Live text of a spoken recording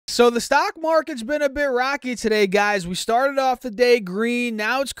So the stock market's been a bit rocky today, guys. We started off the day green.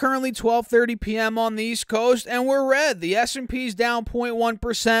 Now it's currently 12:30 p.m. on the East Coast, and we're red. The S&P's down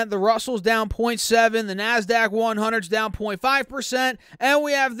 0.1%, the Russell's down 0.7%, the NASDAQ 100's down 0.5%, and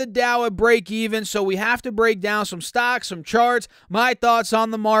we have the Dow at break even. So we have to break down some stocks, some charts, my thoughts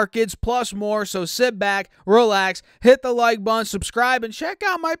on the markets, plus more. So sit back, relax, hit the like button, subscribe, and check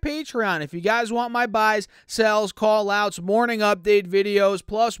out my Patreon if you guys want my buys, sells, call outs, morning update videos,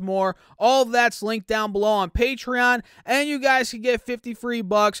 plus more. All of that's linked down below on Patreon, and you guys can get 50 free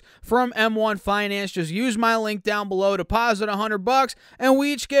bucks from M1 Finance. Just use my link down below, deposit 100 bucks, and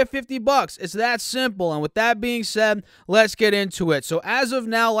we each get 50 bucks. It's that simple. And with that being said, let's get into it. So as of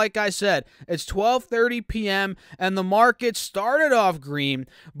now, like I said, it's 12:30 p.m. and the market started off green,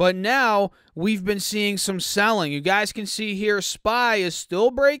 but now we've been seeing some selling. You guys can see here, SPY is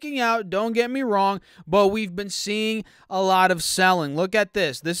still breaking out, don't get me wrong, but we've been seeing a lot of selling. Look at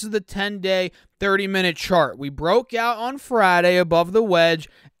this. This is the 10-day, 30-minute chart. We broke out on Friday above the wedge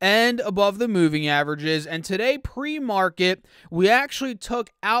and above the moving averages, and today pre-market, we actually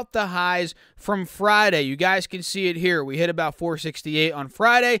took out the highs from Friday. You guys can see it here. We hit about 468 on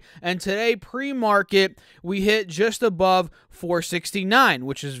Friday, and today pre-market, we hit just above 469,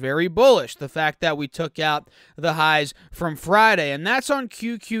 which is very bullish, the fact that we took out the highs from Friday, and that's on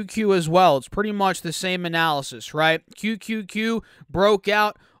QQQ as well. It's pretty much the same analysis, right? QQQ broke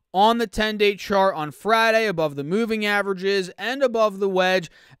out on the 10-day chart on Friday above the moving averages and above the wedge,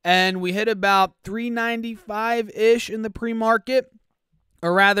 and we hit about 395-ish in the pre-market,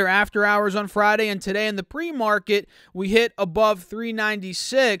 or rather after hours on Friday, and today in the pre-market, we hit above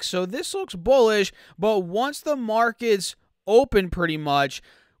 396, so this looks bullish, but once the markets open pretty much,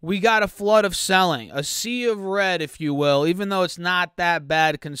 we got a flood of selling, a sea of red, if you will, even though it's not that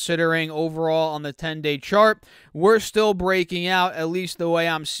bad considering overall on the 10-day chart, we're still breaking out, at least the way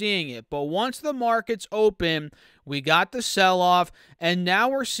I'm seeing it. But once the markets open, we got the sell-off, and now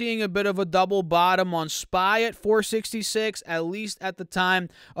we're seeing a bit of a double bottom on SPY at 466, at least at the time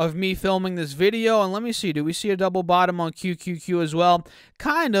of me filming this video. And let me see, do we see a double bottom on QQQ as well?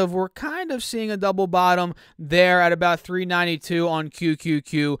 Kind of. We're kind of seeing a double bottom there at about 392 on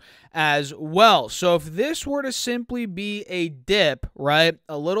QQQ as well. So if this were to simply be a dip, right,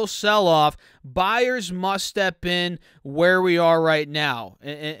 a little sell-off, buyers must step in where we are right now.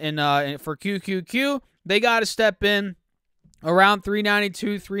 And for QQQ, they got to step in around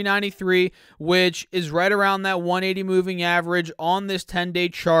 392, 393, which is right around that 180 moving average on this 10-day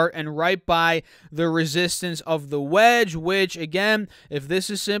chart and right by the resistance of the wedge, which, again, if this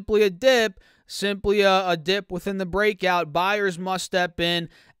is simply a dip, within the breakout, buyers must step in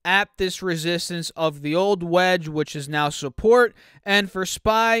at this resistance of the old wedge, which is now support. And for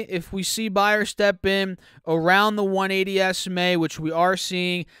SPY, if we see buyers step in around the 180 SMA, which we are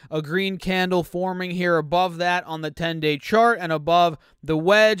seeing a green candle forming here above that on the 10-day chart and above the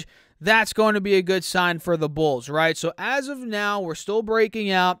wedge, that's going to be a good sign for the bulls, right? So as of now, we're still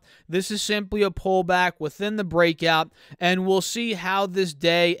breaking out. This is simply a pullback within the breakout, and we'll see how this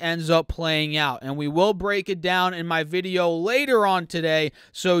day ends up playing out. And we will break it down in my video later on today.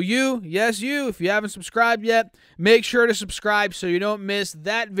 So yes, if you haven't subscribed yet, make sure to subscribe so you don't miss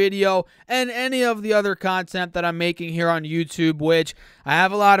that video and any of the other content that I'm making here on YouTube, which I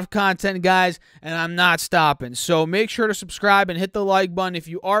have a lot of content, guys, and I'm not stopping. So make sure to subscribe and hit the like button if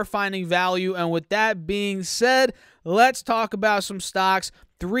you are finding value. And with that being said, let's talk about some stocks,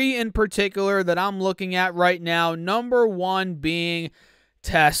 3 in particular that I'm looking at right now. Number 1 being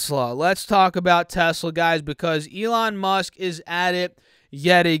Tesla. Let's talk about Tesla, guys, because Elon Musk is at it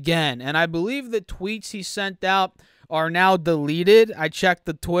yet again. And I believe the tweets he sent out are now deleted. I checked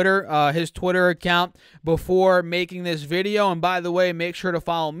the his Twitter account before making this video. And by the way, make sure to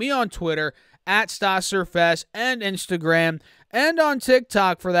follow me on Twitter at StasSurfS and Instagram and on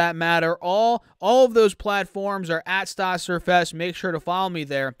TikTok for that matter. All of those platforms are at StasSurfS. Make sure to follow me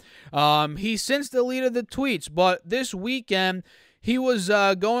there. He's since deleted the tweets, but this weekend he was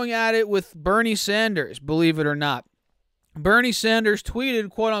going at it with Bernie Sanders, believe it or not. Bernie Sanders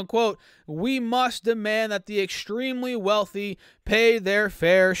tweeted, quote unquote, "We must demand that the extremely wealthy pay their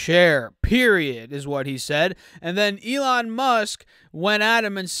fair share, period," is what he said. And then Elon Musk went at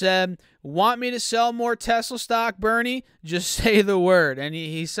him and said, "Want me to sell more Tesla stock, Bernie? Just say the word." And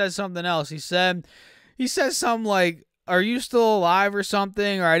he said something else. He says something like, "Are you still alive?" or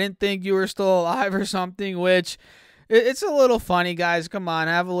something, or "I didn't think you were still alive," or something, which it's a little funny, guys. Come on,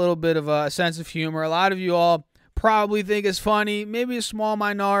 have a little bit of a sense of humor. A lot of you all probably think it's funny. Maybe a small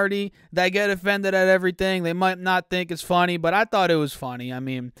minority that get offended at everything. They might not think it's funny, but I thought it was funny. I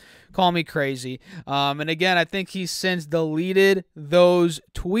mean, call me crazy. And again, I think he's since deleted those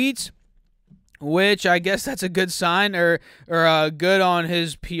tweets, which I guess that's a good sign, or good on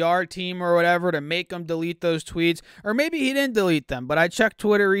his PR team or whatever to make him delete those tweets. Or maybe he didn't delete them, but I checked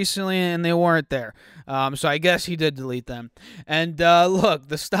Twitter recently and they weren't there. So I guess he did delete them. And look,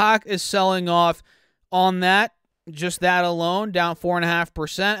 the stock is selling off on that. Just that alone, down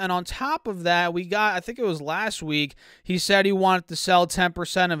 4.5%. And on top of that, we got, I think it was last week, he said he wanted to sell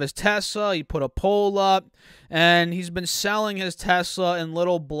 10% of his Tesla. He put a poll up, and he's been selling his Tesla in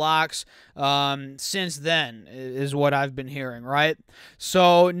little blocks since then, is what I've been hearing, right?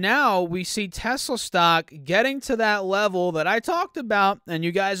 So now we see Tesla stock getting to that level that I talked about, and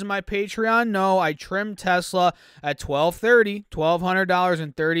you guys in my Patreon know I trimmed Tesla at $1,230,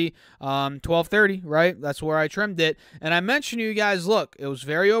 $12.30, right? That's where I trimmed it. And I mentioned to you guys, look, it was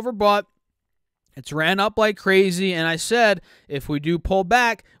very overbought. It's ran up like crazy, and I said if we do pull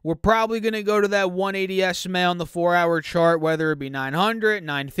back, we're probably going to go to that 180 SMA on the 4-hour chart, whether it be 900,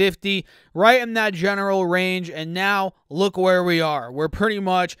 950, right in that general range. And now look where we are. We're pretty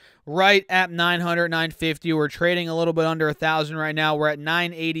much right at 900, 950. We're trading a little bit under 1,000 right now. We're at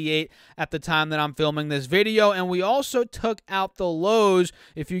 988 at the time that I'm filming this video. And we also took out the lows.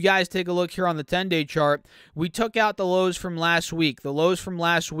 If you guys take a look here on the 10-day chart, we took out the lows from last week. The lows from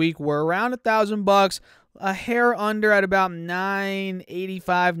last week were around $1,000, a hair under at about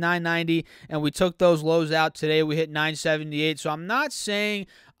 985, 990, and we took those lows out today. We hit 978. So I'm not saying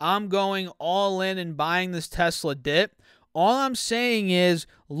I'm going all in and buying this Tesla dip. All I'm saying is,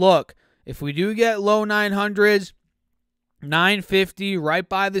 look, if we do get low 900s, 950, right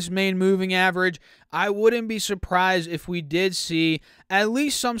by this main moving average, I wouldn't be surprised if we did see at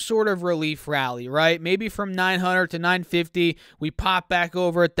least some sort of relief rally, right? Maybe from 900 to 950, we pop back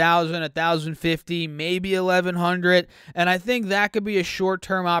over 1,000, 1,050, maybe 1,100, and I think that could be a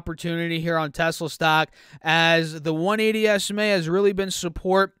short-term opportunity here on Tesla stock, as the 180 SMA has really been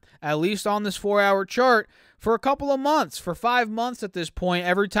support, at least on this 4-hour chart, for a couple of months, for 5 months at this point.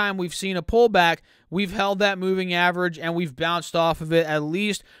 Every time we've seen a pullback, we've held that moving average and we've bounced off of it at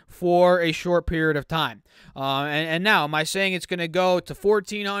least for a short period of time. And now, am I saying it's going to go to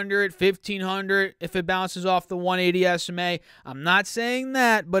 1,400, 1,500 if it bounces off the 180 SMA? I'm not saying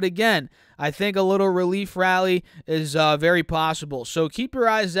that, but again, I think a little relief rally is very possible. So keep your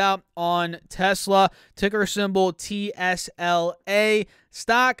eyes out on Tesla, ticker symbol TSLA.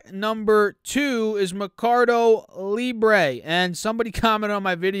 Stock number 2 is Mercado Libre. And somebody commented on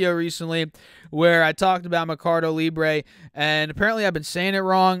my video recently where I talked about Mercado Libre, and apparently I've been saying it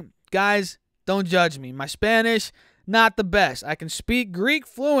wrong. Guys, don't judge me. My Spanish, not the best. I can speak Greek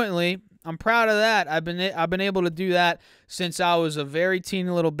fluently. I'm proud of that. I've been able to do that since I was a very teeny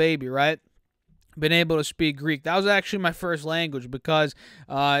little baby, right? Been able to speak Greek. That was actually my first language, because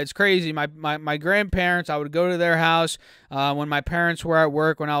it's crazy. My grandparents, I would go to their house when my parents were at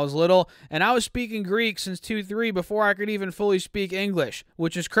work when I was little, and I was speaking Greek since 2-3 before I could even fully speak English,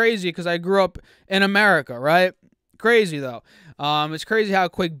 which is crazy because I grew up in America, right? Crazy though. It's crazy how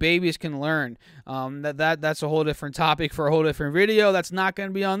quick babies can learn. That's a whole different topic for a whole different video. That's not going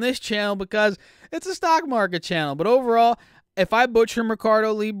to be on this channel because it's a stock market channel. But overall, if I butcher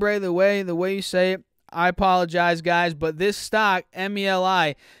Mercado Libre the way you say it, I apologize, guys, but this stock,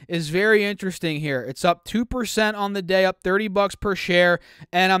 MELI, is very interesting here. It's up 2% on the day, up $30 per share,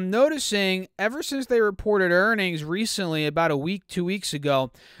 and I'm noticing ever since they reported earnings recently, about a week, 2 weeks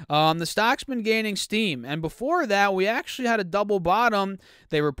ago, the stock's been gaining steam, and before that, we actually had a double bottom.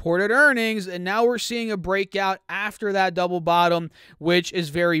 They reported earnings, and now we're seeing a breakout after that double bottom, which is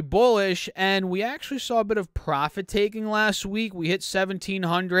very bullish, and we actually saw a bit of profit taking last week. We hit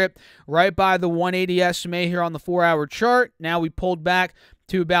 1,700 right by the 180 SMA here on the 4-hour chart. Now we pulled back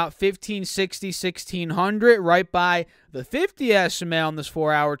to about 1,560, 1,600 right by the 50 SMA on this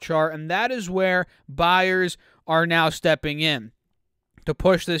 4-hour chart, and that is where buyers are now stepping in to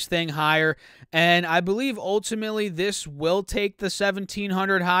push this thing higher. And I believe ultimately this will take the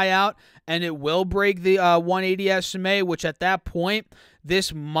 1,700 high out, and it will break the 180 SMA, which at that point,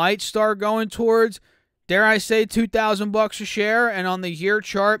 this might start going towards, dare I say, $2,000 a share. And on the year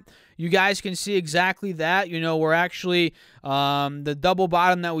chart, you guys can see exactly that. You know, we're actually, the double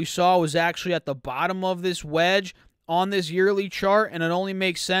bottom that we saw was actually at the bottom of this wedge on this yearly chart, and it only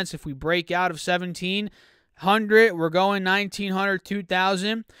makes sense if we break out of 1,700. We're going 1,900,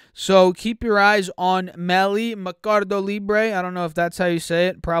 2,000. So keep your eyes on Mercado Libre. I don't know if that's how you say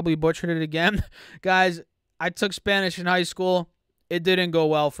it. Probably butchered it again. Guys, I took Spanish in high school. it didn't go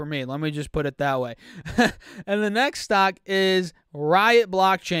well for me. Let me just put it that way. And the next stock is Riot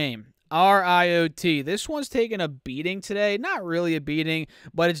Blockchain. RIOT. This one's taking a beating today. Not really a beating,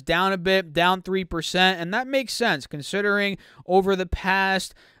 but it's down a bit, down 3%. And that makes sense considering over the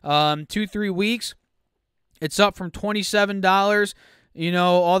past 2-3 weeks, it's up from $27,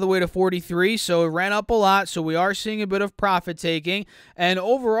 all the way to $43. So it ran up a lot. So we are seeing a bit of profit taking. And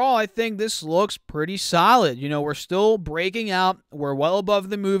overall, I think this looks pretty solid. We're still breaking out. We're well above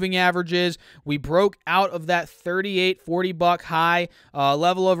the moving averages. We broke out of that $38-40 high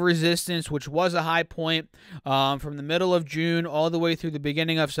level of resistance, which was a high point from the middle of June all the way through the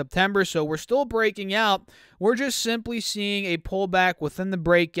beginning of September. So we're still breaking out. We're just simply seeing a pullback within the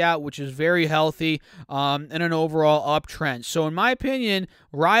breakout, which is very healthy, and an overall uptrend. So in my opinion,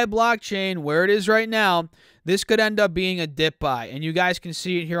 Riot Blockchain, where it is right now, this could end up being a dip buy. And you guys can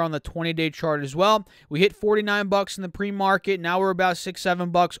see it here on the 20-day chart as well. We hit $49 in the pre-market. Now we're about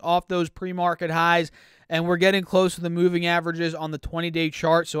 $6-7 off those pre-market highs, and we're getting close to the moving averages on the 20-day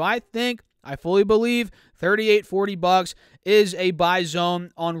chart. So I fully believe $38-40 is a buy zone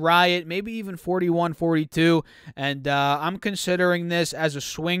on Riot, maybe even $41-42. And I'm considering this as a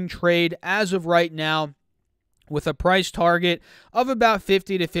swing trade as of right now, with a price target of about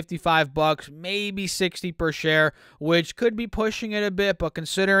 $50 to $55, maybe $60 per share, which could be pushing it a bit, but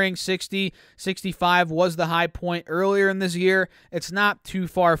considering $60, $65 was the high point earlier in this year, it's not too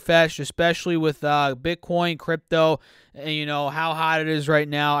far-fetched, especially with Bitcoin, crypto, and how hot it is right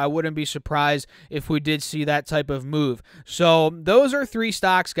now. I wouldn't be surprised if we did see that type of move. So those are 3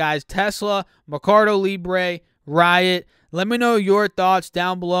 stocks, guys: Tesla, Mercado Libre, Riot. Let me know your thoughts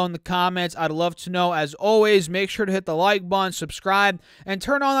down below in the comments. I'd love to know. As always, make sure to hit the like button, subscribe, and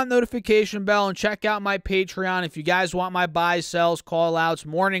turn on that notification bell, and check out my Patreon if you guys want my buys, sells, call-outs,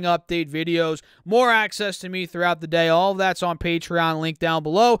 morning update videos, more access to me throughout the day. All of that's on Patreon, link down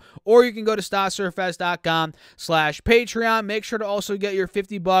below, or you can go to stocksurfest.com/Patreon. Make sure to also get your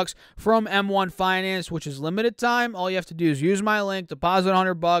 $50 from M1 Finance, which is limited time. All you have to do is use my link, deposit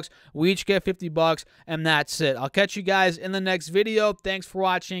 $100. We each get $50, and that's it. I'll catch you guys in the next video. Thanks for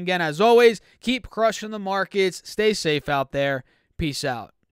watching again. As always, keep crushing the markets. Stay safe out there. Peace out.